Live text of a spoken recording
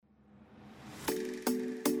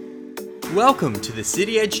Welcome to the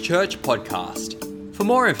City Edge Church podcast. For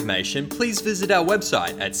more information, please visit our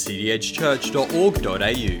website at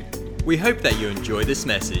cityedgechurch.org.au. We hope that you enjoy this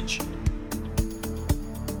message.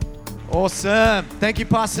 Awesome. Thank you,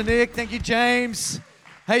 Pastor Nick. Thank you, James.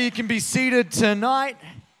 Hey, you can be seated tonight.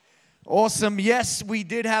 Awesome. Yes, we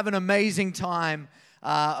did have an amazing time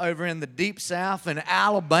over in the Deep South in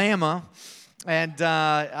Alabama. And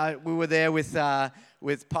we were there with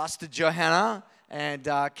Pastor Johanna and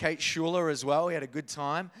Kate Schuler as well. We had a good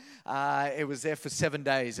time. It was there for 7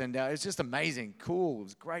 days, and it was just amazing. Cool. It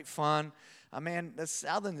was great fun. Man, the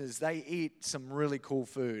Southerners, they eat some really cool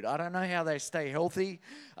food. I don't know how they stay healthy,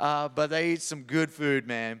 but they eat some good food,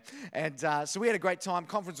 man. And so we had a great time.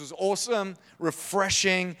 Conference was awesome,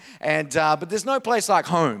 refreshing, and but there's no place like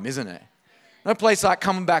home, isn't it? No place like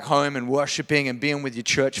coming back home and worshiping and being with your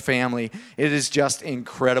church family. It is just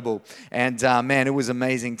incredible. And man, it was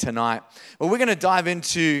amazing tonight. Well, we're going to dive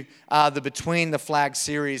into the Between the Flags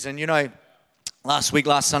series. And you know, last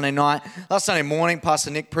Sunday morning,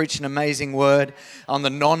 Pastor Nick preached an amazing word on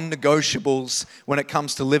the non-negotiables when it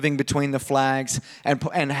comes to living between the flags.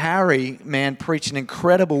 And Harry, man, preached an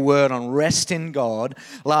incredible word on rest in God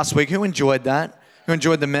last week. Who enjoyed that? Who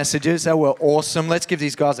enjoyed the messages? They were awesome. Let's give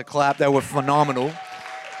these guys a clap. They were phenomenal.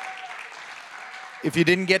 If you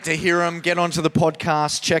didn't get to hear them, get onto the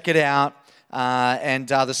podcast, check it out. And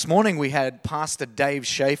this morning we had Pastor Dave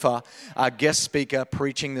Schaefer, our guest speaker,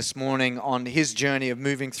 preaching this morning on his journey of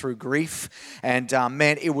moving through grief. And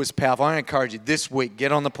man, it was powerful. I encourage you this week,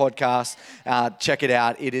 get on the podcast, check it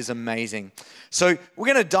out. It is amazing. So we're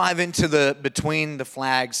going to dive into the Between the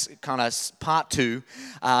Flags kind of part 2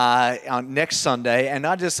 on next Sunday. And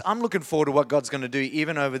I'm looking forward to what God's going to do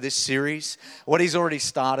even over this series, what he's already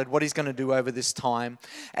started, what he's going to do over this time.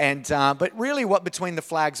 And but really what Between the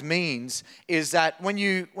Flags means is that when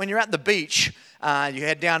you're at the beach, you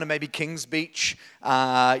head down to maybe Kings Beach,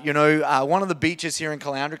 one of the beaches here in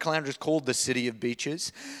Caloundra. Caloundra is called the City of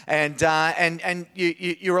Beaches, and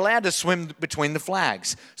you're allowed to swim between the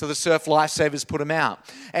flags. So the surf lifesavers put them out.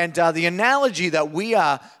 And the analogy that we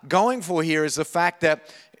are going for here is the fact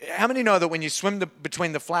that, how many know that when you swim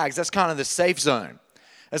between the flags, that's kind of the safe zone?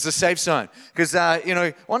 It's a safe zone. Because,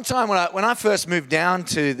 one time when I first moved down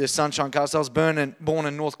to the Sunshine Coast, I was born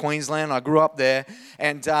in North Queensland. I grew up there.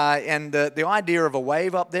 And the idea of a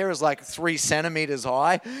wave up there is like 3 centimeters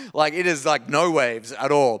high. Like, it is like no waves at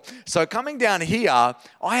all. So coming down here,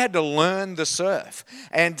 I had to learn the surf.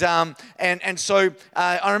 And so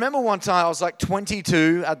I remember one time, I was like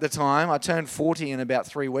 22 at the time. I turned 40 in about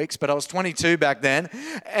 3 weeks, but I was 22 back then.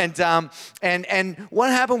 And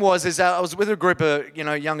what happened was I was with a group of,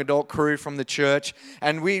 young adult crew from the church,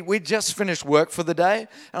 and we just finished work for the day, and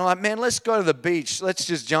I'm like, man, let's go to the beach, let's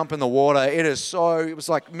just jump in the water. It was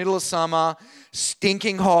like middle of summer,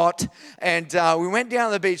 stinking hot, and we went down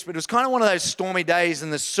to the beach, but it was kind of one of those stormy days,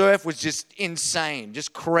 and the surf was just insane,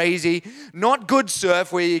 just crazy. Not good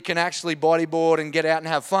surf where you can actually bodyboard and get out and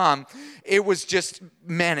have fun. It was just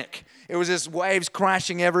manic. It was just waves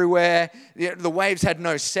crashing everywhere. The waves had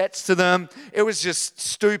no sets to them. It was just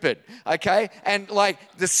stupid, okay? And like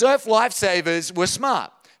the surf lifesavers were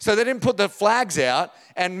smart. So they didn't put the flags out.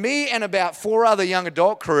 And me and about 4 other young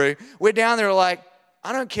adult crew, we're down there like,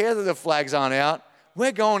 I don't care that the flags aren't out.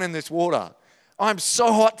 We're going in this water. I'm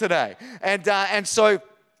so hot today. And so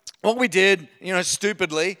what we did,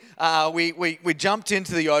 stupidly, we jumped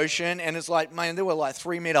into the ocean, and it's like, man, there were like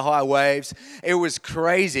 3-meter high waves. It was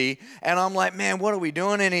crazy, and I'm like, man, what are we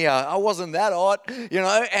doing in here? I wasn't that hot,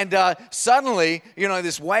 And suddenly,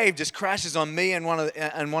 this wave just crashes on me and one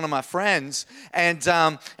of my friends,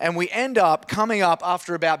 and we end up coming up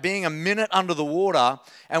after about being a minute under the water,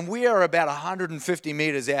 and we are about 150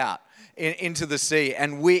 meters out into the sea,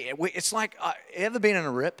 and it's like, you ever been in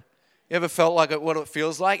a rip? You ever felt like what it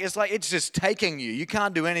feels like? It's just taking you. You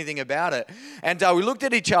can't do anything about it. And we looked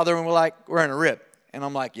at each other and we're like, we're in a rip. And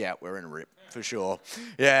I'm like, yeah, we're in a rip for sure.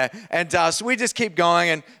 Yeah. And so we just keep going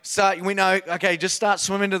and we know, okay, just start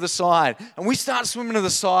swimming to the side. And we start swimming to the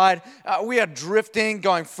side. We are drifting,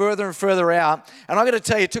 going further and further out. And I got to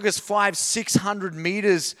tell you, it took us 500-600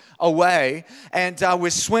 meters away. And we're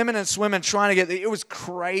swimming and swimming, trying to get there. It was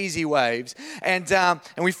crazy waves. And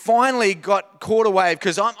we finally got caught a wave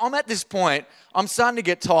because I'm at this point, I'm starting to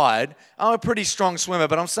get tired. I'm a pretty strong swimmer,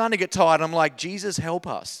 but I'm starting to get tired. I'm like, Jesus, help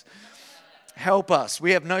us. Help us.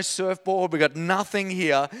 We have no surfboard. We got nothing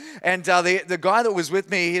here. And the guy that was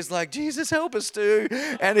with me, he's like, Jesus, help us too.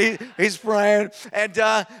 And he's praying.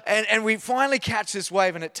 And we finally catch this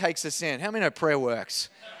wave and it takes us in. How many know prayer works?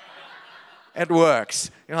 It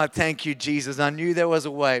works. You're like, thank you, Jesus. I knew there was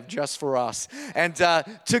a wave just for us. And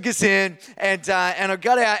took us in, and I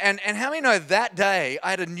got out. And how many know that day I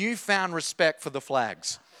had a newfound respect for the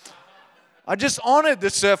flags? I just honored the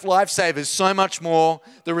Surf Lifesavers so much more.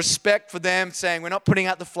 The respect for them, saying we're not putting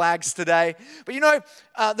out the flags today. But you know,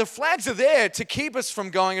 the flags are there to keep us from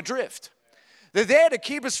going adrift. They're there to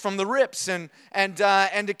keep us from the rips and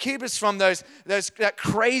to keep us from that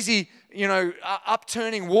crazy,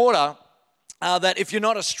 upturning water. That if you're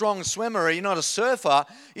not a strong swimmer or you're not a surfer,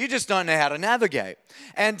 you just don't know how to navigate.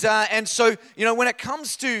 And so, when it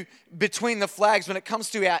comes to between the flags, when it comes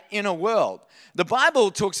to our inner world, the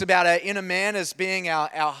Bible talks about our inner man as being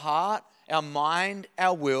our heart, our mind,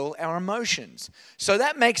 our will, our emotions. So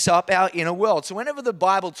that makes up our inner world. So whenever the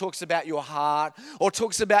Bible talks about your heart or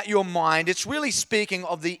talks about your mind, it's really speaking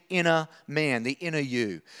of the inner man, the inner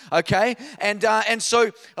you. Okay? And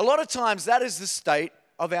so a lot of times that is the state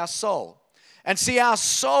of our soul. And see, our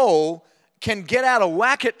soul can get out of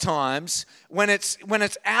whack at times when it's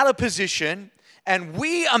out of position, and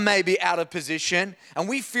we are maybe out of position, and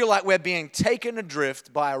we feel like we're being taken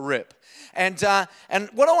adrift by a rip. And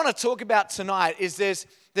what I want to talk about tonight is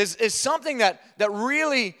there's something that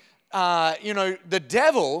really the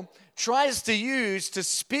devil tries to use to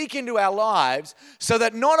speak into our lives, so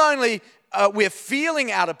that not only we're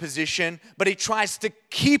feeling out of position, but he tries to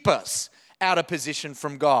keep us out of position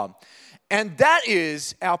from God. And that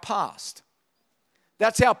is our past.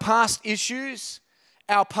 That's our past issues,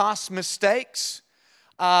 our past mistakes,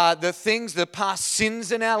 the past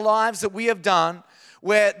sins in our lives that we have done,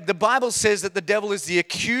 where the Bible says that the devil is the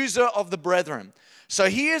accuser of the brethren. So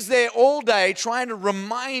he is there all day trying to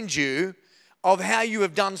remind you of how you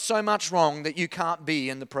have done so much wrong that you can't be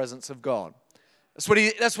in the presence of God. That's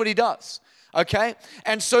what he does. Okay?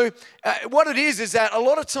 And so what it is that a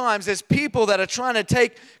lot of times there's people that are trying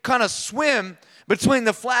to swim between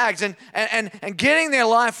the flags and getting their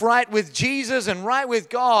life right with Jesus and right with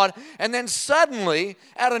God, and then suddenly,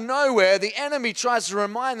 out of nowhere, the enemy tries to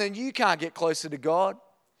remind them, you can't get closer to God.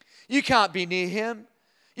 You can't be near Him.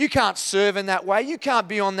 You can't serve in that way. You can't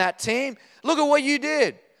be on that team. Look at what you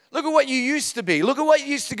did. Look at what you used to be. Look at what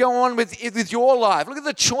used to go on with your life. Look at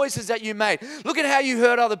the choices that you made. Look at how you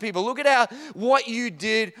hurt other people. Look at what you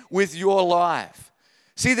did with your life.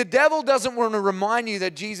 See, the devil doesn't want to remind you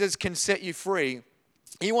that Jesus can set you free.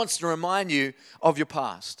 He wants to remind you of your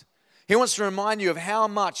past. He wants to remind you of how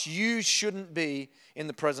much you shouldn't be in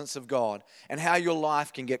the presence of God, and how your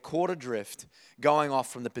life can get caught adrift going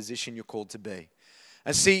off from the position you're called to be.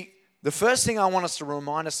 And see, the first thing I want us to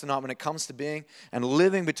remind us tonight when it comes to being and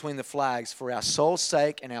living between the flags for our soul's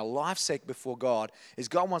sake and our life's sake before God is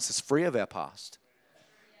God wants us free of our past.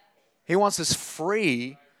 He wants us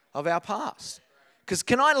free of our past. Because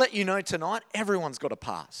can I let you know tonight, everyone's got a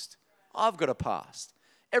past. I've got a past.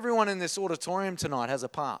 Everyone in this auditorium tonight has a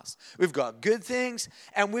past. We've got good things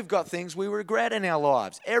and we've got things we regret in our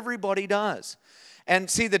lives. Everybody does. And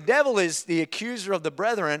see, the devil is the accuser of the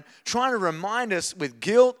brethren, trying to remind us with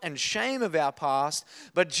guilt and shame of our past.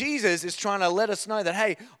 But Jesus is trying to let us know that,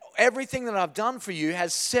 hey, everything that I've done for you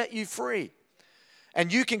has set you free.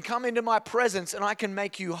 And you can come into my presence and I can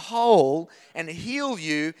make you whole and heal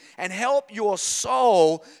you and help your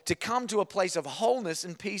soul to come to a place of wholeness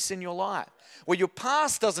and peace in your life, where your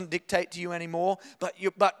past doesn't dictate to you anymore, but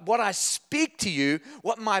what I speak to you,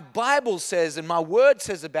 what my Bible says and my word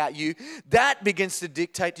says about you, that begins to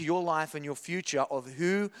dictate to your life and your future of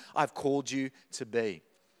who I've called you to be.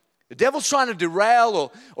 The devil's trying to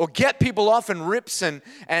derail or get people off in rips and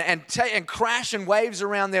crash in waves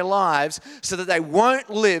around their lives so that they won't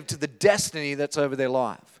live to the destiny that's over their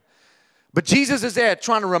life. But Jesus is there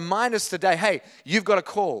trying to remind us today, hey, you've got a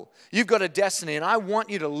call. You've got a destiny, and I want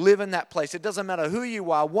you to live in that place. It doesn't matter who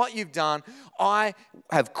you are, what you've done. I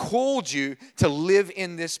have called you to live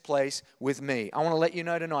in this place with me. I want to let you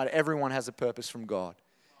know tonight, everyone has a purpose from God.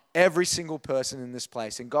 Every single person in this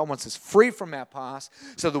place. And God wants us free from our past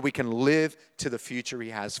so that we can live to the future He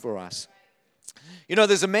has for us. You know,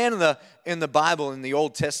 there's a man in the Bible, in the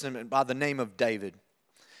Old Testament, by the name of David.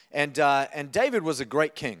 And David was a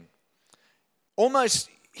great king. Almost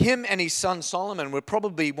him and his son Solomon were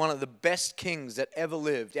probably one of the best kings that ever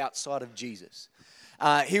lived outside of Jesus.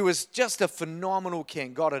 He was just a phenomenal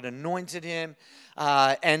king. God had anointed him.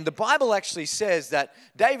 And the Bible actually says that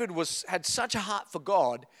David had such a heart for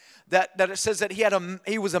God that it says that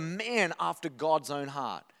he was a man after God's own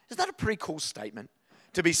heart. Isn't that a pretty cool statement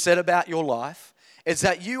to be said about your life? Is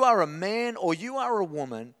that you are a man or you are a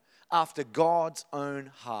woman after God's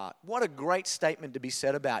own heart. What a great statement to be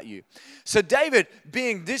said about you. So David,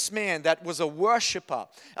 being this man that was a worshiper,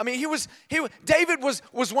 I mean, David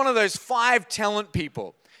was one of those 5 talent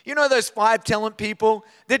people. You know those 5 talent people?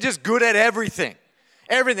 They're just good at everything.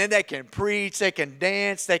 Everything. They can preach, they can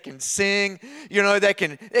dance, they can sing, they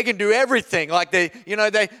can do everything. Like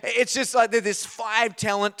it's just like they're this 5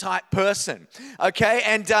 talent type person. Okay?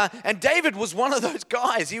 And David was one of those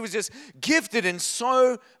guys. He was just gifted in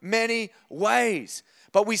so many ways.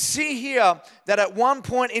 But we see here that at one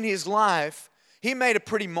point in his life, he made a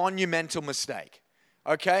pretty monumental mistake.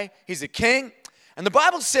 Okay? He's a king. And the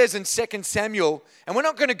Bible says in 2 Samuel, and we're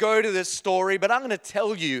not going to go to this story, but I'm going to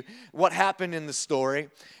tell you what happened in the story,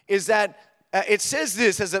 is that it says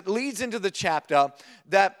this as it leads into the chapter,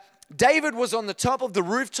 that David was on the top of the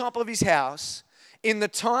rooftop of his house in the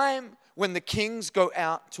time when the kings go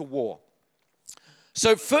out to war.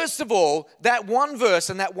 So first of all, that one verse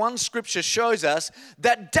and that one scripture shows us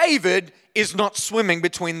that David is not swimming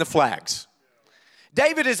between the flags.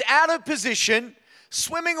 David is out of position,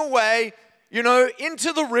 swimming away,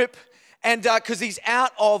 into the rip, and because he's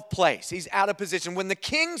out of place. He's out of position. When the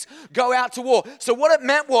kings go out to war. So what it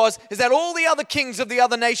meant is that all the other kings of the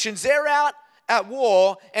other nations, they're out at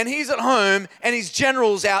war, and he's at home, and his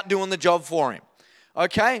general's out doing the job for him.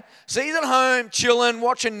 Okay? So he's at home, chilling,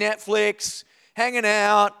 watching Netflix, hanging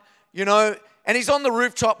out, and he's on the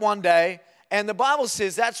rooftop one day, and the Bible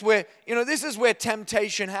says that's where, this is where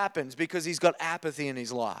temptation happens because he's got apathy in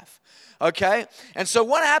his life. Okay? And so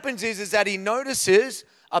what happens is that he notices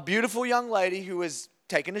a beautiful young lady who is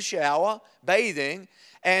taking a shower, bathing,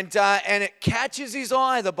 and it catches his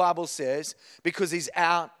eye, the Bible says, because he's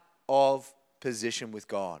out of position with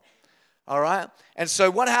God. All right? And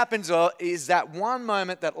so what happens is that one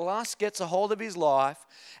moment that lust gets a hold of his life,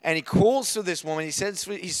 and he calls to this woman. He sends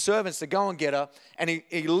his servants to go and get her, and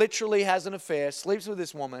he literally has an affair, sleeps with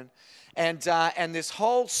this woman, and this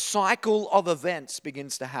whole cycle of events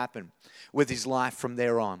begins to happen with his life from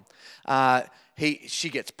there on. She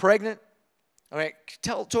gets pregnant. I mean,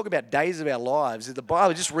 talk about days of our lives. The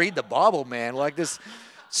Bible, just read the Bible, man. Like there's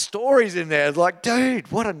stories in there. It's like, dude,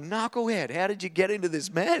 what a knucklehead. How did you get into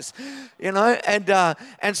this mess?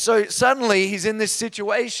 And so suddenly he's in this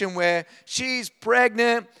situation where she's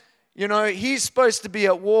pregnant. He's supposed to be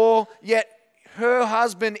at war, yet her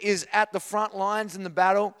husband is at the front lines in the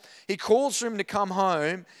battle. He calls for him to come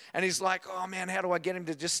home, and he's like, oh man, how do I get him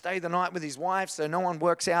to just stay the night with his wife so no one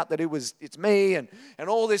works out that it's me and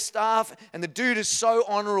all this stuff. And the dude is so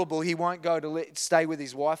honorable, he won't go to stay with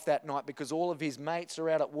his wife that night because all of his mates are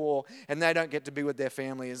out at war and they don't get to be with their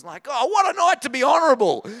family. It's like, oh, what a night to be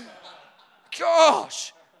honorable.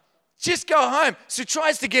 Gosh, just go home. So he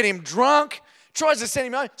tries to get him drunk, tries to send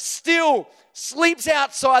him home, still sleeps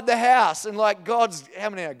outside the house. And like God's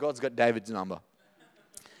got David's number.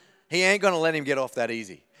 He ain't going to let him get off that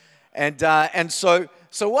easy. And so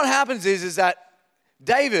what happens is that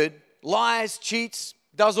David lies, cheats,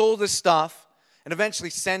 does all this stuff, and eventually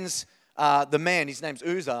sends the man, his name's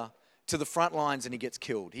Uzzah, to the front lines, and he gets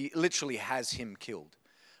killed. He literally has him killed.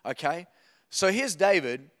 Okay? So here's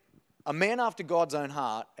David, a man after God's own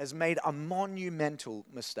heart, has made a monumental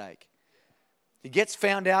mistake. He gets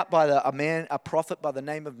found out by a prophet by the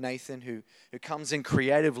name of Nathan who comes in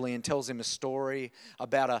creatively and tells him a story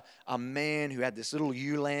about a man who had this little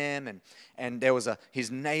ewe lamb and there was his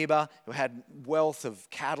neighbor who had wealth of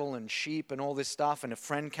cattle and sheep and all this stuff, and a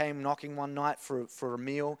friend came knocking one night for a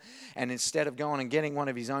meal, and instead of going and getting one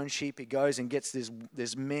of his own sheep, he goes and gets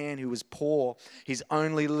this man who was poor, his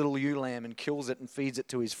only little ewe lamb, and kills it and feeds it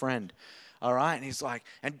to his friend. All right, and he's like,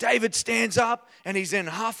 and David stands up and he's in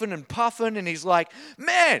huffing and puffing and he's like,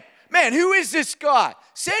 man, who is this guy?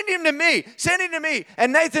 Send him to me.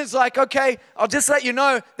 And Nathan's like, okay, I'll just let you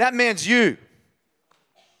know, that man's you.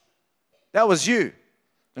 That was you.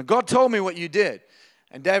 And God told me what you did.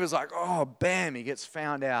 And David's like, oh, bam, he gets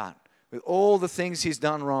found out with all the things he's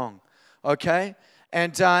done wrong. Okay?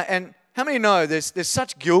 And how many know there's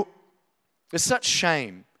such guilt, there's such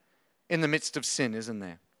shame in the midst of sin, isn't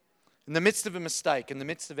there? In the midst of a mistake, in the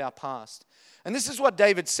midst of our past. And this is what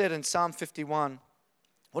David said in Psalm 51.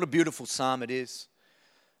 What a beautiful psalm it is.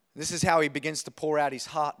 This is how he begins to pour out his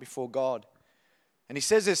heart before God. And he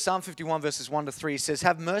says this, Psalm 51 verses 1 to 3, he says,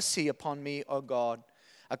 have mercy upon me, O God,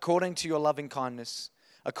 according to your loving kindness,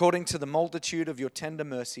 according to the multitude of your tender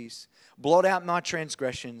mercies. Blot out my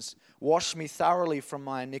transgressions, wash me thoroughly from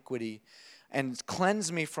my iniquity, and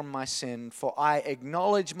cleanse me from my sin, for I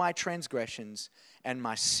acknowledge my transgressions, and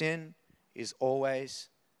my sin is always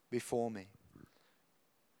before me.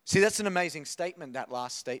 See, that's an amazing statement, that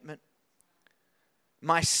last statement.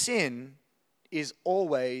 My sin is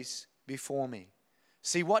always before me.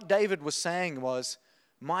 See, what David was saying was,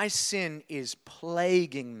 my sin is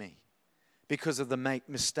plaguing me because of the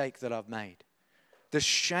mistake that I've made. The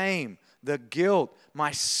shame, the guilt,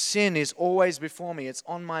 my sin is always before me. It's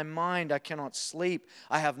on my mind. I cannot sleep.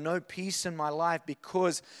 I have no peace in my life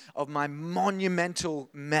because of my monumental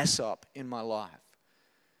mess up in my life.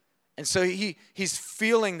 And so he's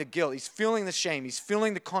feeling the guilt. He's feeling the shame. He's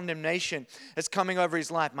feeling the condemnation that's coming over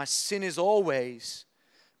his life. My sin is always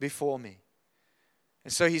before me.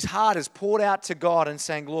 And so his heart is poured out to God and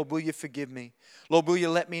saying, Lord, will you forgive me? Lord, will you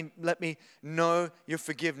let me know your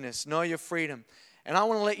forgiveness, know your freedom? And I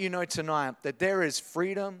want to let you know tonight that there is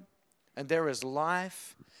freedom and there is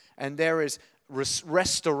life and there is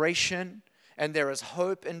restoration and there is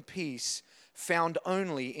hope and peace found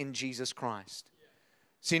only in Jesus Christ.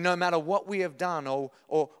 See, no matter what we have done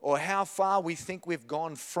or how far we think we've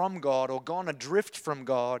gone from God or gone adrift from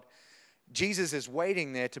God, Jesus is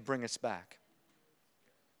waiting there to bring us back.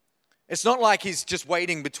 It's not like he's just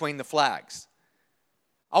waiting between the flags.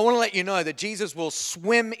 I want to let you know that Jesus will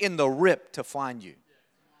swim in the rip to find you.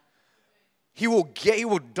 He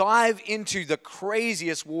will dive into the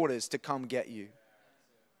craziest waters to come get you.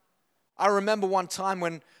 I remember one time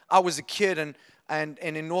when I was a kid and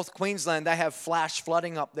in North Queensland, they have flash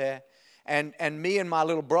flooding up there. And me and my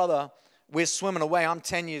little brother, we're swimming away. I'm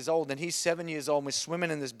 10 years old and he's 7 years old. We're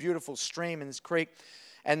swimming in this beautiful stream in this creek.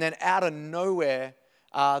 And then out of nowhere,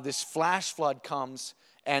 this flash flood comes.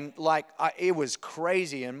 And it was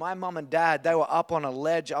crazy. And my mom and dad, they were up on a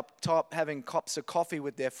ledge up top having cups of coffee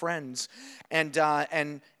with their friends. And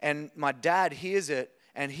my dad hears it.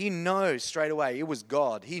 And he knows straight away, it was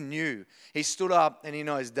God. He knew. He stood up and he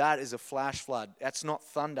knows that is a flash flood. That's not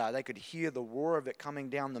thunder. They could hear the roar of it coming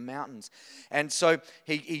down the mountains. And so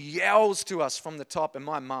he yells to us from the top. And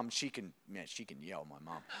my mom, she can yell, my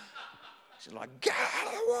mom. She's like, get out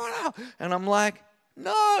of the water. And I'm like,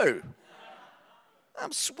 no.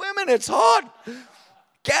 I'm swimming. It's hot.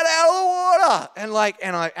 Get out of the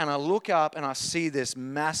water. And I look up and I see this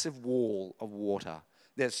massive wall of water.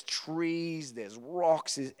 There's trees, there's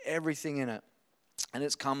rocks, there's everything in it. And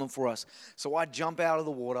it's coming for us. So I jump out of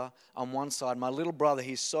the water on one side. My little brother,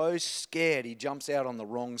 he's so scared, he jumps out on the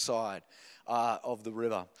wrong side of the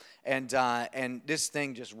river. And this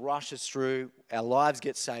thing just rushes through. Our lives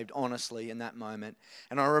get saved, honestly, in that moment.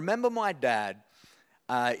 And I remember my dad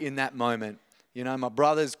in that moment. You know, my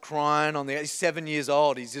brother's crying he's 7 years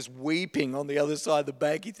old. He's just weeping on the other side of the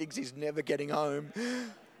bank. He thinks he's never getting home,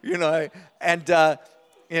 you know. And,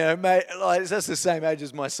 mate, that's the same age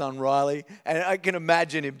as my son Riley. And I can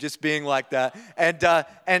imagine him just being like that.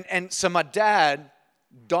 And so my dad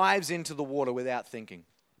dives into the water without thinking.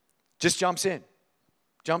 Just jumps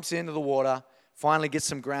into the water, finally gets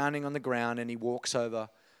some grounding on the ground, and he walks over.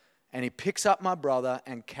 And he picks up my brother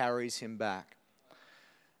and carries him back.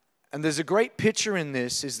 And there's a great picture in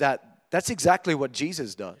this is that's exactly what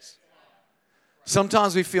Jesus does.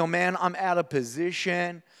 Sometimes we feel, man, I'm out of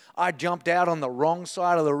position. I jumped out on the wrong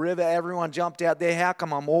side of the river. Everyone jumped out there. How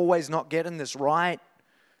come I'm always not getting this right?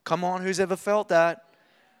 Come on, who's ever felt that?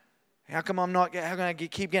 How come I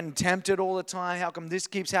keep getting tempted all the time? How come this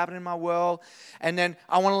keeps happening in my world? And then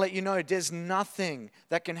I want to let you know, there's nothing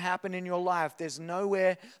that can happen in your life. There's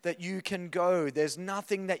nowhere that you can go. There's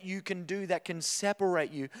nothing that you can do that can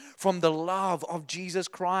separate you from the love of Jesus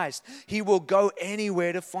Christ. He will go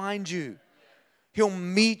anywhere to find you. He'll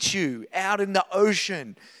meet you out in the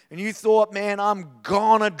ocean. And you thought, man, I'm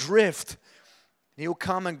gone adrift. He'll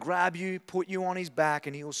come and grab you, put you on his back,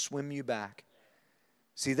 and he'll swim you back.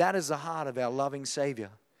 See, that is the heart of our loving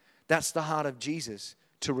Savior. That's the heart of Jesus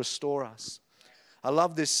to restore us. I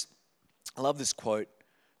love this quote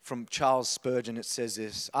from Charles Spurgeon. It says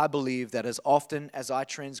this: I believe that as often as I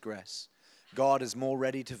transgress, God is more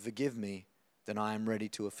ready to forgive me than I am ready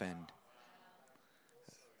to offend.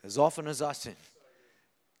 As often as I sin,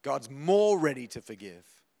 God's more ready to forgive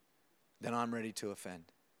than I'm ready to offend.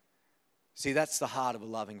 See, that's the heart of a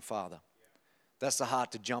loving Father. That's the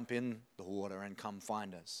heart to jump in the water and come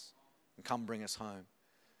find us and come bring us home.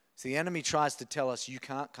 See, the enemy tries to tell us you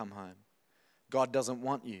can't come home. God doesn't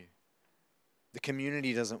want you. The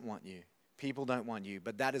community doesn't want you. People don't want you.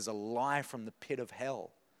 But that is a lie from the pit of hell,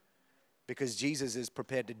 because Jesus is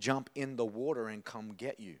prepared to jump in the water and come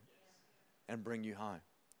get you and bring you home.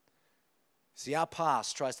 See, our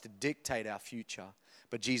past tries to dictate our future,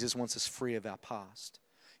 but Jesus wants us free of our past.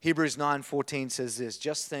 Hebrews 9:14 says this: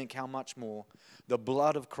 just think how much more the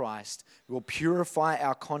blood of Christ will purify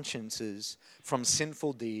our consciences from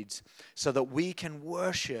sinful deeds so that we can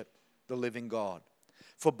worship the living God.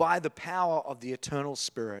 For by the power of the eternal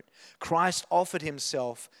Spirit, Christ offered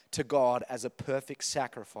himself to God as a perfect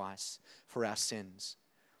sacrifice for our sins.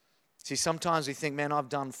 See, sometimes we think, man, I've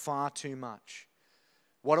done far too much.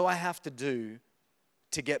 What do I have to do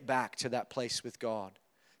to get back to that place with God?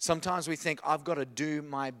 Sometimes we think, I've got to do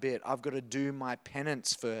my bit. I've got to do my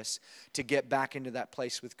penance first to get back into that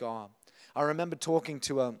place with God. I remember talking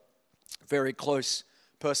to a very close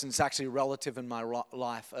person, it's actually a relative in my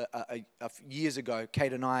life, years ago.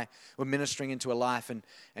 Kate and I were ministering into her life,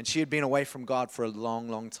 and she had been away from God for a long,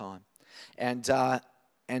 long time. And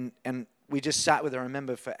we just sat with her, I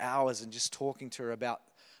remember, for hours and just talking to her about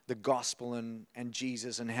the gospel and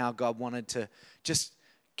Jesus and how God wanted to just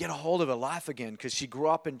get a hold of her life again, because she grew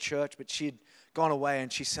up in church, but she had gone away,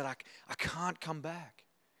 and she said, I can't come back.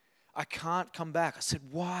 I can't come back. I said,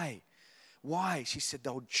 why? Why? She said,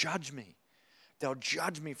 they'll judge me. They'll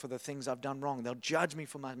judge me for the things I've done wrong. They'll judge me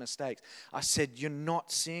for my mistakes. I said, you're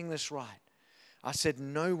not seeing this right. I said,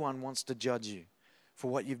 no one wants to judge you for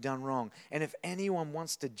what you've done wrong. And if anyone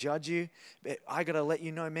wants to judge you, I got to let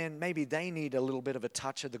you know, man, maybe they need a little bit of a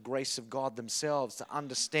touch of the grace of God themselves to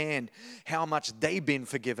understand how much they've been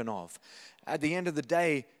forgiven of. At the end of the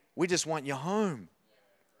day, we just want you home.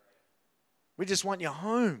 We just want you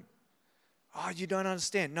home. Oh, you don't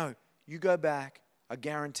understand. No, you go back. I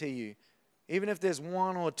guarantee you. Even if there's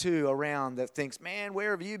one or two around that thinks, man,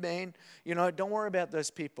 where have you been? You know, don't worry about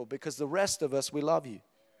those people, because the rest of us, we love you.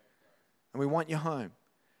 And we want you home.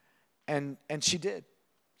 And she did.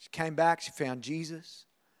 She came back. She found Jesus.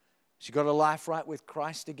 She got her life right with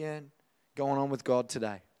Christ again, going on with God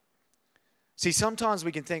today. See, sometimes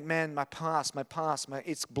we can think, man, my past,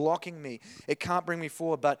 it's blocking me. It can't bring me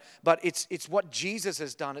forward. But it's what Jesus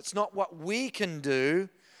has done. It's not what we can do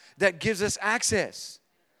that gives us access.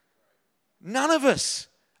 None of us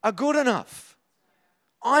are good enough.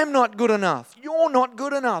 I'm not good enough. You're not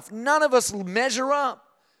good enough. None of us measure up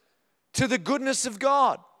to the goodness of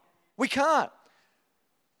God. We can't.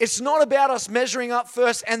 It's not about us measuring up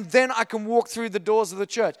first and then I can walk through the doors of the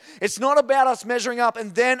church. It's not about us measuring up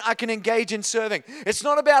and then I can engage in serving. It's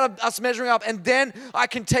not about us measuring up and then I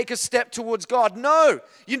can take a step towards God. No,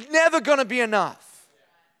 you're never going to be enough.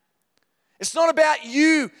 It's not about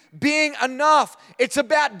you being enough. It's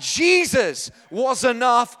about Jesus was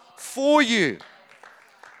enough for you.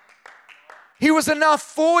 He was enough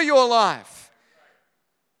for your life.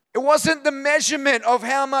 It wasn't the measurement of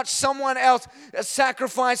how much someone else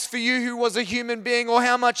sacrificed for you who was a human being or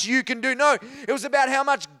how much you can do. No, it was about how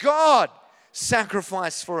much God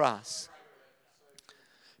sacrificed for us.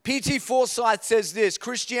 P.T. Forsyth says this: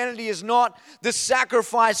 Christianity is not the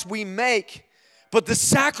sacrifice we make, but the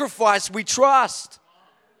sacrifice we trust.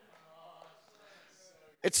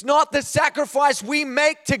 It's not the sacrifice we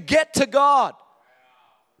make to get to God,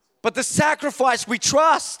 but the sacrifice we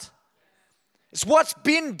trust. It's what's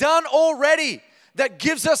been done already that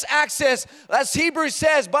gives us access. As Hebrews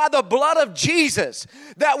says, by the blood of Jesus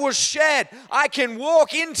that was shed, I can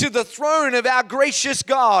walk into the throne of our gracious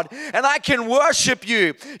God and I can worship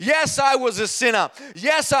you. Yes, I was a sinner.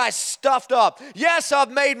 Yes, I stuffed up. Yes,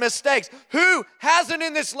 I've made mistakes. Who hasn't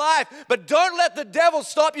in this life? But don't let the devil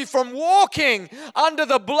stop you from walking under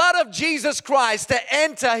the blood of Jesus Christ to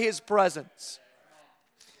enter his presence,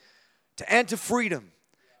 to enter freedom,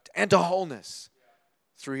 to enter wholeness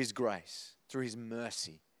through his grace, through his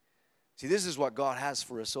mercy. See, this is what God has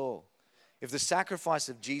for us all. If the sacrifice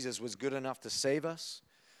of Jesus was good enough to save us,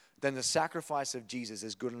 then the sacrifice of Jesus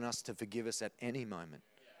is good enough to forgive us at any moment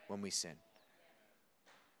when we sin.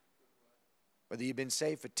 Whether you've been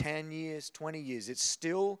saved for 10 years, 20 years, it's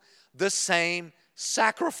still the same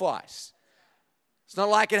sacrifice. It's not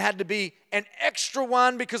like it had to be an extra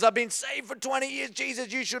one because I've been saved for 20 years. Jesus,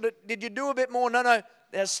 did you do a bit more? No,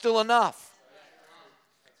 there's still enough.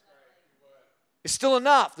 It's still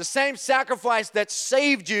enough. The same sacrifice that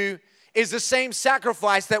saved you is the same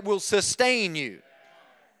sacrifice that will sustain you.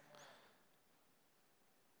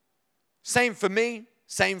 Same for me,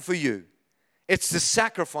 same for you. It's the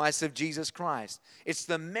sacrifice of Jesus Christ. It's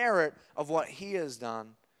the merit of what he has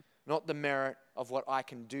done, not the merit of what I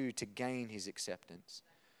can do to gain his acceptance.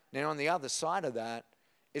 Now, on the other side of that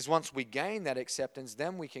is once we gain that acceptance,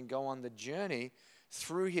 then we can go on the journey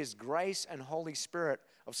through his grace and Holy Spirit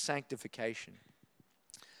of sanctification.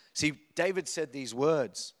 See, David said these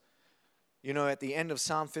words. You know, at the end of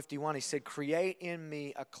Psalm 51, he said, "Create in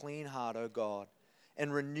me a clean heart, O God,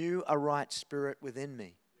 and renew a right spirit within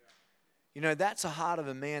me." You know, that's a heart of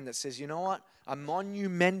a man that says, you know what? I'm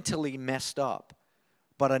monumentally messed up,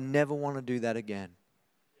 but I never want to do that again.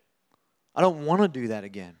 I don't want to do that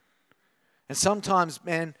again. And sometimes,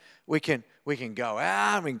 man, we can can go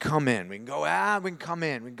out, we can come in. We can go out, we can come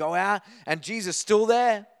in. We can go out, and Jesus still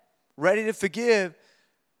there, ready to forgive.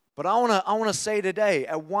 But I want to say today,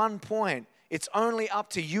 at one point, it's only up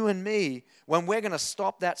to you and me when we're going to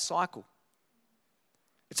stop that cycle.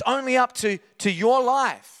 It's only up to your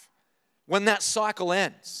life when that cycle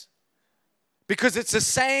ends. Because it's the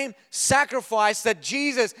same sacrifice that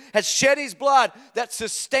Jesus has shed his blood that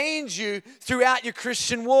sustains you throughout your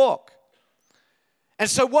Christian walk. And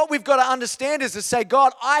so what we've got to understand is to say,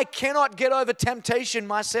 God, I cannot get over temptation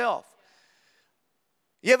myself.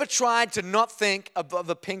 You ever tried to not think of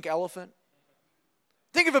a pink elephant?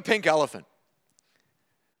 Think of a pink elephant.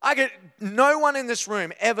 No one in this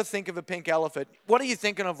room ever think of a pink elephant. What are you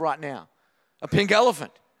thinking of right now? A pink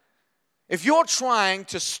elephant. If you're trying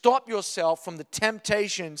to stop yourself from the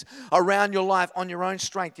temptations around your life on your own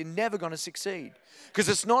strength, you're never going to succeed. Because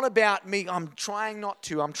it's not about me, I'm trying not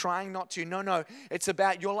to. No, it's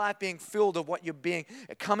about your life being filled of what you're being,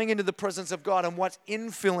 coming into the presence of God and what's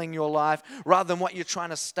infilling your life rather than what you're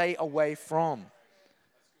trying to stay away from.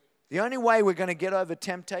 The only way we're going to get over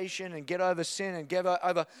temptation and get over sin and get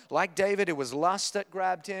over, like David, it was lust that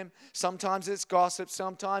grabbed him. Sometimes it's gossip.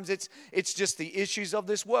 Sometimes it's just the issues of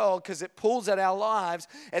this world because it pulls at our lives.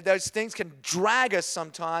 And those things can drag us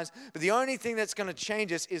sometimes. But the only thing that's going to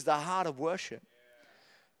change us is the heart of worship.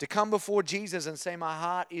 To come before Jesus and say, my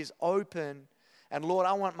heart is open. And Lord,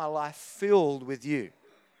 I want my life filled with you.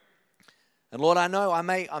 And Lord, I know I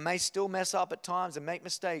may still mess up at times and make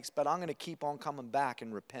mistakes, but I'm going to keep on coming back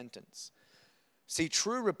in repentance. See,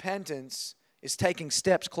 true repentance is taking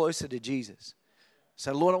steps closer to Jesus.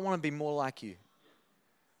 So, Lord, I want to be more like you.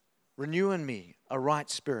 Renew in me a right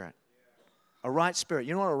spirit. A right spirit.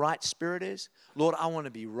 You know what a right spirit is? Lord, I want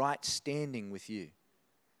to be right standing with you.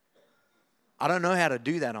 I don't know how to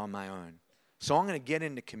do that on my own. So I'm going to get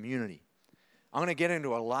into community. I'm going to get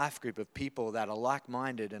into a life group of people that are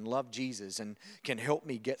like-minded and love Jesus and can help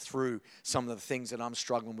me get through some of the things that I'm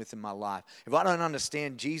struggling with in my life. If I don't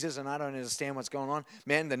understand Jesus and I don't understand what's going on,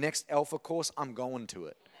 man, the next Alpha course, I'm going to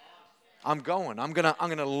it. I'm going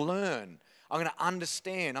to learn. I'm going to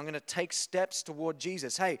understand. I'm going to take steps toward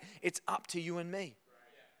Jesus. Hey, it's up to you and me.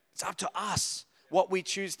 It's up to us what we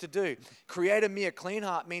choose to do. Create in me a clean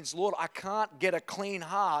heart means, Lord, I can't get a clean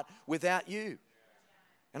heart without you.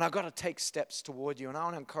 And I've got to take steps toward you. And I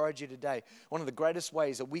want to encourage you today, one of the greatest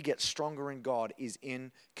ways that we get stronger in God is in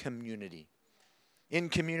community. In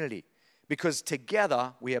community. Because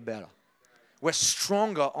together we are better. We're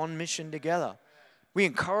stronger on mission together. We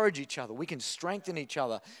encourage each other. We can strengthen each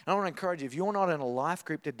other. And I want to encourage you, if you're not in a life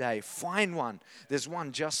group today, find one. There's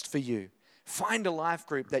one just for you. Find a life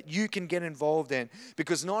group that you can get involved in,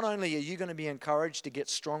 because not only are you going to be encouraged to get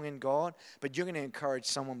strong in God, but you're going to encourage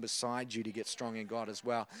someone beside you to get strong in God as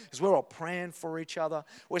well. Because we're all praying for each other.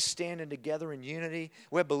 We're standing together in unity.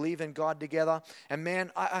 We're believing God together. And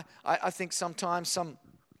man, I think sometimes some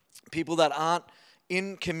people that aren't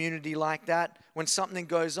in community like that, when something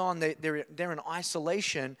goes on, they're in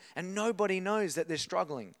isolation and nobody knows that they're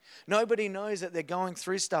struggling. Nobody knows that they're going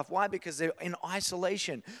through stuff. Why? Because they're in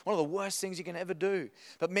isolation. One of the worst things you can ever do.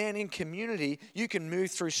 But man, in community, you can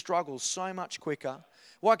move through struggles so much quicker.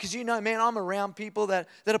 Why? Because man, I'm around people that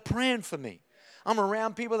are praying for me. I'm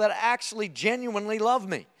around people that actually genuinely love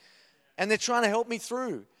me. And they're trying to help me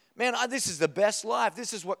through. Man, this is the best life.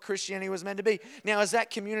 This is what Christianity was meant to be. Now, is that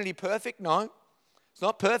community perfect? No. It's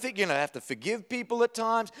not perfect. You're going to have to forgive people at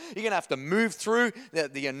times. You're going to have to move through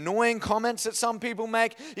the annoying comments that some people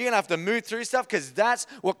make. You're going to have to move through stuff because that's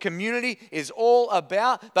what community is all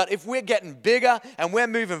about. But if we're getting bigger and we're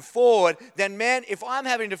moving forward, then man, if I'm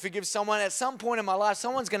having to forgive someone at some point in my life,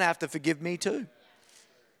 someone's going to have to forgive me too.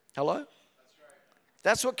 Hello?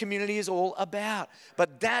 That's what community is all about.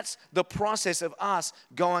 But that's the process of us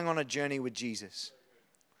going on a journey with Jesus.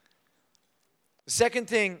 The second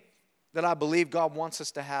thing that I believe God wants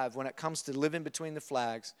us to have when it comes to living between the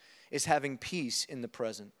flags is having peace in the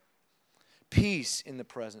present. Peace in the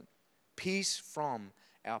present. Peace from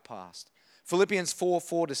our past. Philippians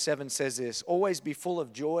 4:4-7 says this, always be full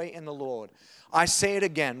of joy in the Lord. I say it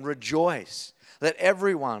again, rejoice. Let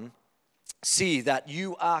everyone see that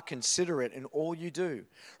you are considerate in all you do.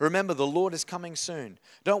 Remember, the Lord is coming soon.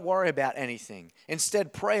 Don't worry about anything.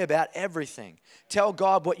 Instead, pray about everything. Tell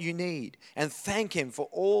God what you need and thank Him for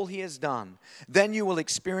all He has done. Then you will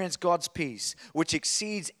experience God's peace, which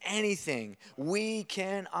exceeds anything we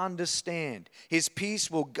can understand. His peace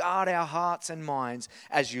will guard our hearts and minds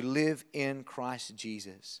as you live in Christ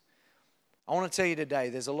Jesus. I want to tell you today,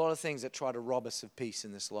 there's a lot of things that try to rob us of peace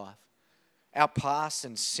in this life. Our past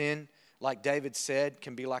and sin like David said,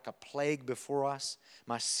 can be like a plague before us.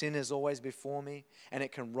 My sin is always before me, and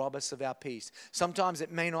it can rob us of our peace. Sometimes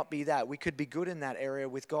it may not be that. We could be good in that area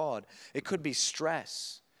with God. It could be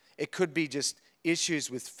stress. It could be just issues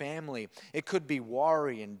with family. It could be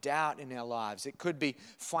worry and doubt in our lives. It could be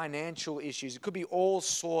financial issues. It could be all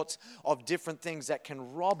sorts of different things that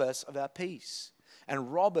can rob us of our peace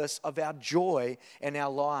and rob us of our joy in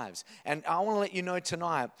our lives. And I want to let you know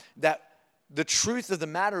tonight that the truth of the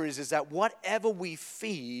matter is that whatever we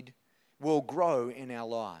feed will grow in our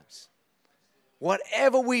lives.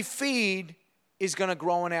 Whatever we feed is going to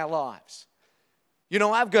grow in our lives. You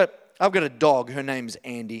know, I've got a dog. Her name's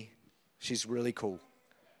Andy. She's really cool.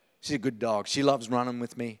 She's a good dog. She loves running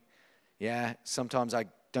with me. Yeah, sometimes I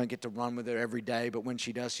don't get to run with her every day, but when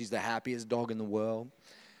she does, she's the happiest dog in the world.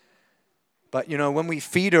 But, you know, when we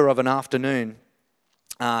feed her of an afternoon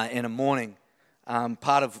in a morning,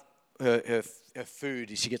 part of her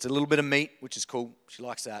food, she gets a little bit of meat, which is cool. She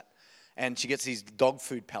likes that. And she gets these dog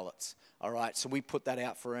food pellets. All right, so we put that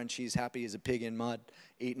out for her, and she's happy as a pig in mud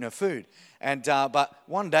eating her food. And but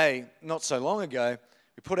one day, not so long ago,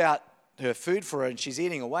 we put out her food for her, and she's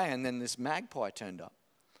eating away, and then this magpie turned up.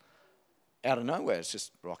 Out of nowhere, it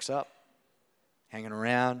just rocks up, hanging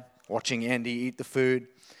around, watching Andy eat the food.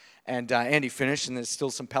 And Andy finished, and there's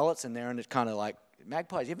still some pellets in there, and it's kind of like,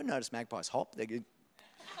 magpies, you ever notice magpies hop? They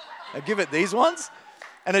give it these ones,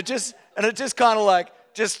 and it just kind of like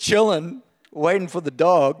just chilling, waiting for the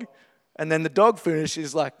dog, and then the dog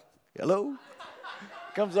finishes like, hello,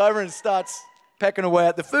 comes over and starts pecking away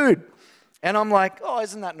at the food, and I'm like, oh,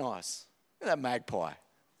 isn't that nice? Isn't that magpie?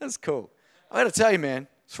 That's cool. I got to tell you, man,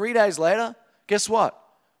 3 days later, guess what?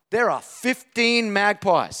 There are 15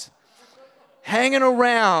 magpies hanging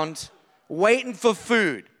around, waiting for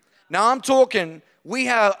food. Now I'm talking. We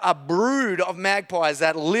have a brood of magpies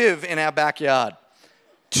that live in our backyard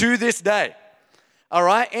to this day. All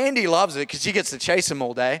right? Andy loves it because she gets to chase them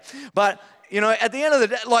all day. But, you know, at the end of the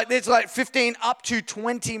day, like there's like 15 up to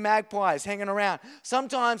 20 magpies hanging around.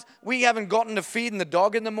 Sometimes we haven't gotten to feeding the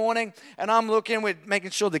dog in the morning, and I'm looking, we're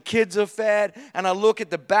making sure the kids are fed, and I look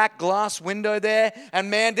at the back glass window there,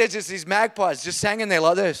 and man, there's just these magpies just hanging there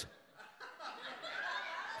like this.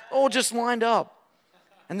 All just lined up.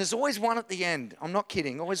 And there's always one at the end. I'm not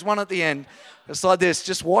kidding. Always one at the end. It's like this,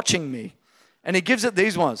 just watching me. And he gives it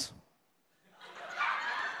these ones.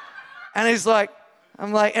 And he's like,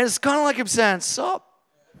 I'm like, and it's kind of like him saying, "Sup?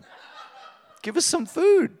 Give us some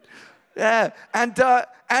food." Yeah. And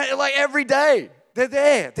like every day, they're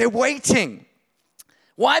there. They're waiting.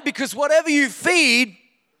 Why? Because whatever you feed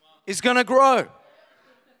is going to grow.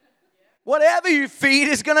 Whatever you feed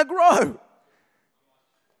is going to grow.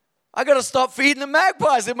 I got to stop feeding the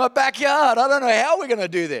magpies in my backyard. I don't know how we're going to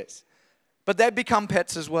do this. But they become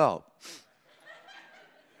pets as well.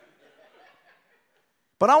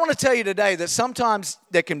 But I want to tell you today that sometimes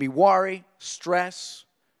there can be worry, stress,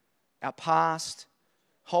 our past,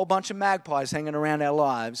 a whole bunch of magpies hanging around our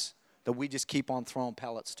lives that we just keep on throwing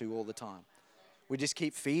pellets to all the time. We just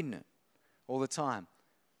keep feeding it all the time.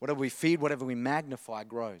 Whatever we feed, whatever we magnify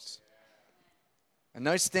grows. And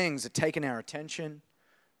those things are taking our attention,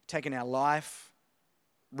 taking our life,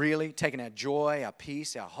 really, taking our joy, our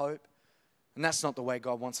peace, our hope. And that's not the way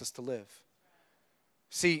God wants us to live.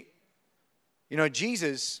 See, you know,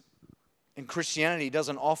 Jesus in Christianity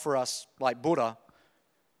doesn't offer us, like Buddha,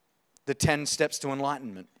 the 10 steps to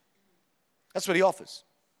enlightenment. That's what he offers.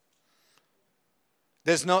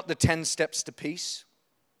 There's not the 10 steps to peace.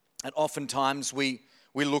 And oftentimes we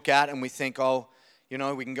look at and we think, oh, you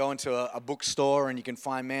know, we can go into a bookstore and you can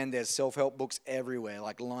find, man, there's self-help books everywhere,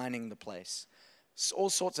 like lining the place. It's all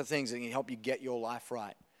sorts of things that can help you get your life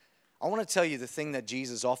right. I want to tell you the thing that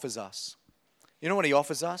Jesus offers us. You know what he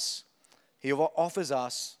offers us? He offers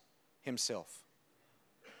us himself.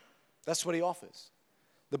 That's what he offers.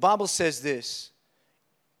 The Bible says this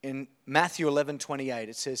in Matthew 11:28.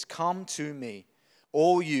 It says, "Come to me,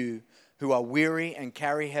 all you who are weary and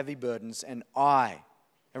carry heavy burdens, and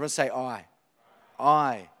everyone say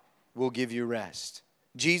I will give you rest."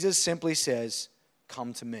 Jesus simply says,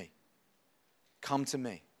 come to me. Come to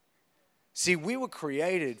me. See, we were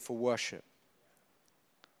created for worship.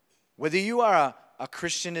 Whether you are a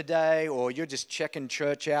Christian today or you're just checking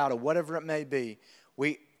church out or whatever it may be,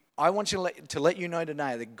 I want to let you know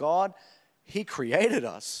today that God, he created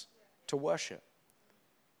us to worship.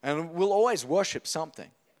 And we'll always worship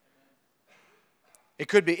something. It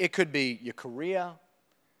could be your career.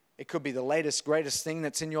 It could be the latest, greatest thing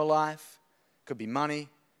that's in your life. It could be money.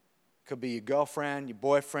 It could be your girlfriend, your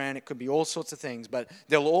boyfriend. It could be all sorts of things. But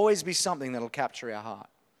there'll always be something that'll capture our heart.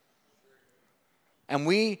 And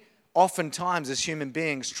we oftentimes as human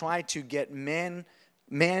beings try to get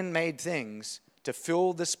man-made things to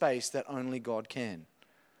fill the space that only God can.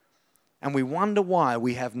 And we wonder why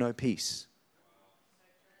we have no peace.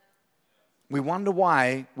 We wonder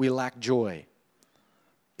why we lack joy.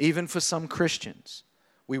 Even for some Christians,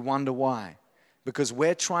 we wonder why. Because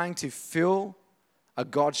we're trying to fill a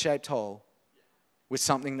God-shaped hole with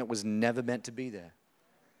something that was never meant to be there.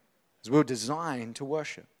 Because we were designed to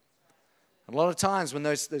worship. A lot of times when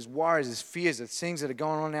those worries, those fears, those things that are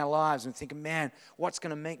going on in our lives, and thinking, man, what's going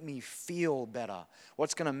to make me feel better?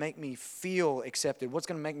 What's going to make me feel accepted? What's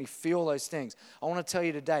going to make me feel those things? I want to tell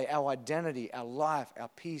you today, our identity, our life, our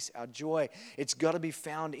peace, our joy, it's got to be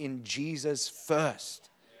found in Jesus first.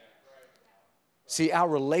 See, our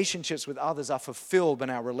relationships with others are fulfilled when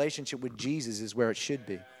our relationship with Jesus is where it should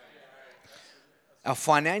be. Our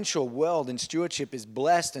financial world and stewardship is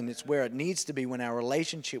blessed, and it's where it needs to be when our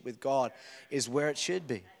relationship with God is where it should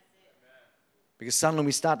be. Because suddenly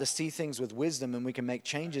we start to see things with wisdom and we can make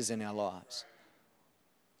changes in our lives.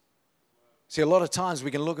 See, a lot of times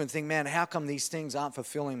we can look and think, man, how come these things aren't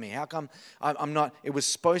fulfilling me? How come I'm not, it was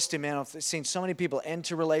supposed to, man, I've seen so many people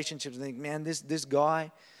enter relationships and think, man, this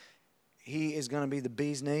guy, he is going to be the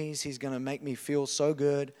bee's knees. He's going to make me feel so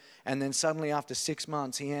good. And then suddenly after 6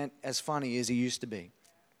 months, he ain't as funny as he used to be.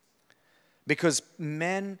 Because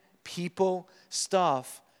men, people,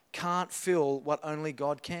 stuff can't fill what only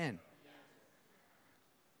God can.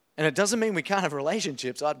 And it doesn't mean we can't have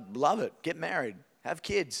relationships. I'd love it. Get married. Have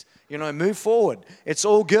kids. Move forward. It's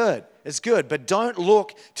all good. It's good. But don't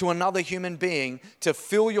look to another human being to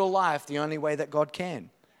fill your life the only way that God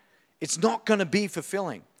can. It's not going to be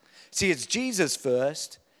fulfilling. See, it's Jesus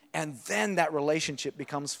first, and then that relationship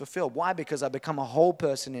becomes fulfilled. Why? Because I become a whole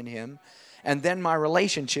person in Him, and then my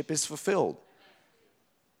relationship is fulfilled.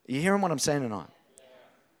 You hearing what I'm saying tonight?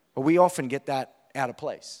 But we often get that out of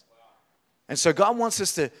place. And so God wants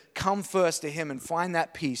us to come first to Him and find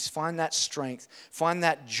that peace, find that strength, find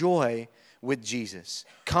that joy with Jesus.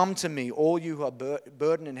 Come to me, all you who are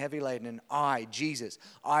burdened and heavy laden, and I, Jesus,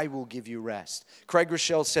 I will give you rest. Craig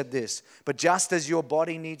Rochelle said this, but just as your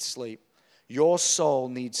body needs sleep, your soul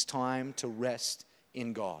needs time to rest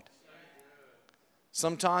in God.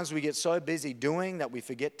 Sometimes we get so busy doing that we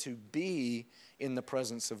forget to be in the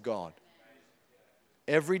presence of God.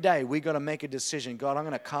 Every day we got to make a decision. God, I'm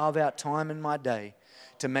going to carve out time in my day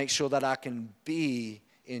to make sure that I can be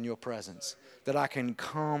in your presence, that I can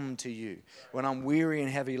come to you when I'm weary and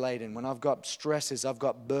heavy laden, when I've got stresses, I've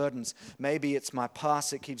got burdens. Maybe it's my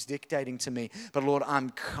past that keeps dictating to me, but Lord, I'm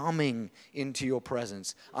coming into your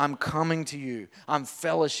presence. I'm coming to you. I'm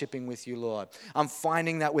fellowshipping with you, Lord. I'm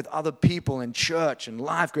finding that with other people in church and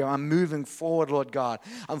life group. I'm moving forward, Lord God.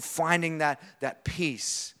 I'm finding that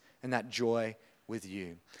peace and that joy with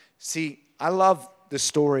you. See, I love the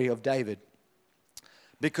story of David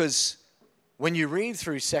because when you read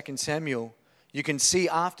through 2 Samuel, you can see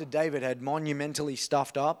after David had monumentally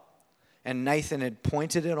stuffed up and Nathan had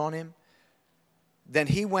pointed it on him, then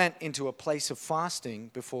he went into a place of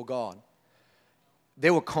fasting before God.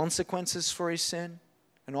 There were consequences for his sin,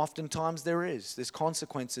 and oftentimes there's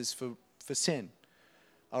consequences for sin.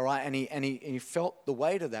 All right, and he felt the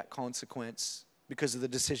weight of that consequence because of the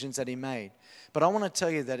decisions that he made. But I want to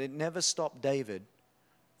tell you that it never stopped David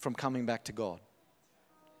from coming back to God.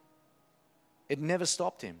 It never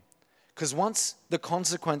stopped him. Because once the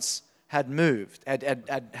consequence had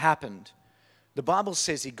happened, the Bible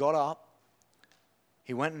says he got up,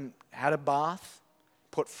 he went and had a bath,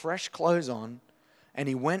 put fresh clothes on, and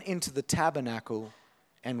he went into the tabernacle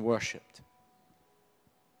and worshiped.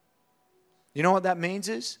 You know what that means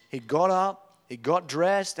is? He got up, he got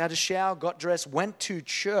dressed, had a shower, got dressed, went to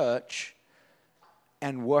church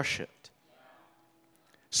and worshiped.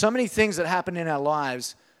 So many things that happen in our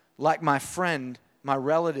lives, like my friend, my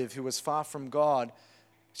relative who was far from God,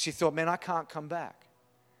 she thought, man, I can't come back.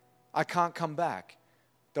 I can't come back.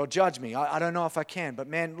 They'll judge me. I don't know if I can. But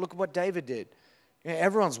man, look at what David did.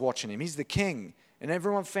 Everyone's watching him. He's the king. And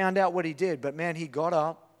everyone found out what he did. But man, he got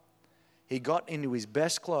up, he got into his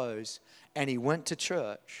best clothes, and he went to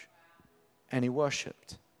church and he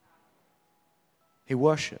worshiped. He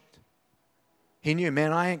worshiped. He knew,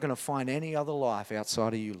 man, I ain't going to find any other life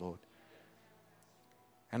outside of you, Lord.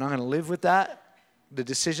 And I'm going to live with that, the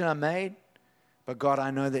decision I made. But God,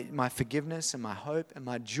 I know that my forgiveness and my hope and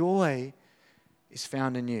my joy is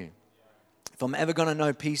found in you. If I'm ever going to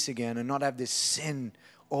know peace again and not have this sin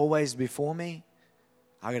always before me,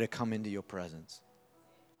 I got to come into your presence.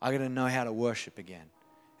 I got to know how to worship again.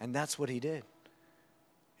 And that's what he did.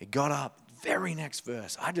 He got up, very next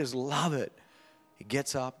verse. I just love it. He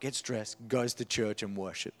gets up, gets dressed, goes to church and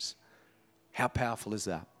worships. How powerful is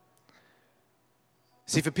that?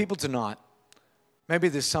 See, for people tonight, maybe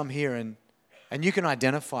there's some here and you can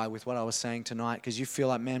identify with what I was saying tonight because you feel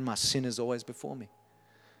like, man, my sin is always before me.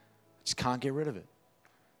 I just can't get rid of it.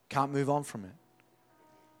 Can't move on from it.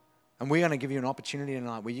 And we're going to give you an opportunity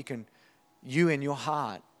tonight where you in your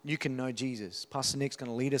heart, you can know Jesus. Pastor Nick's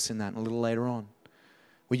going to lead us in that a little later on.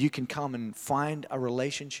 Where you can come and find a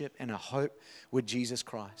relationship and a hope with Jesus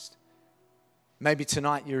Christ. Maybe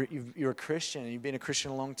tonight you're a Christian and you've been a Christian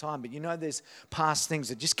a long time, but you know there's past things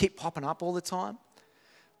that just keep popping up all the time,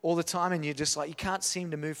 and you're just like, you can't seem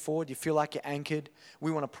to move forward. You feel like you're anchored. We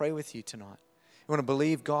want to pray with you tonight. We want to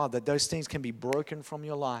believe, God, that those things can be broken from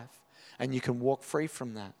your life and you can walk free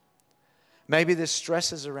from that. Maybe there's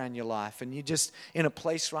stresses around your life and you're just in a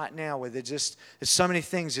place right now where there's so many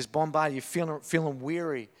things just bombarding you, feeling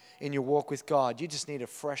weary in your walk with God. You just need a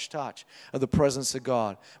fresh touch of the presence of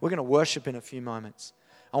God. We're going to worship in a few moments.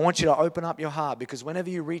 I want you to open up your heart because whenever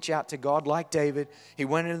you reach out to God like David, he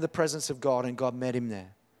went into the presence of God and God met him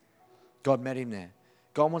there. God met him there.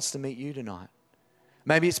 God wants to meet you tonight.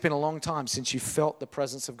 Maybe it's been a long time since you felt the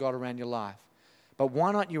presence of God around your life. But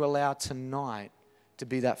why not you allow tonight to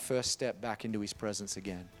be that first step back into his presence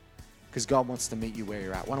again? Because God wants to meet you where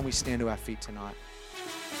you're at. Why don't we stand to our feet tonight?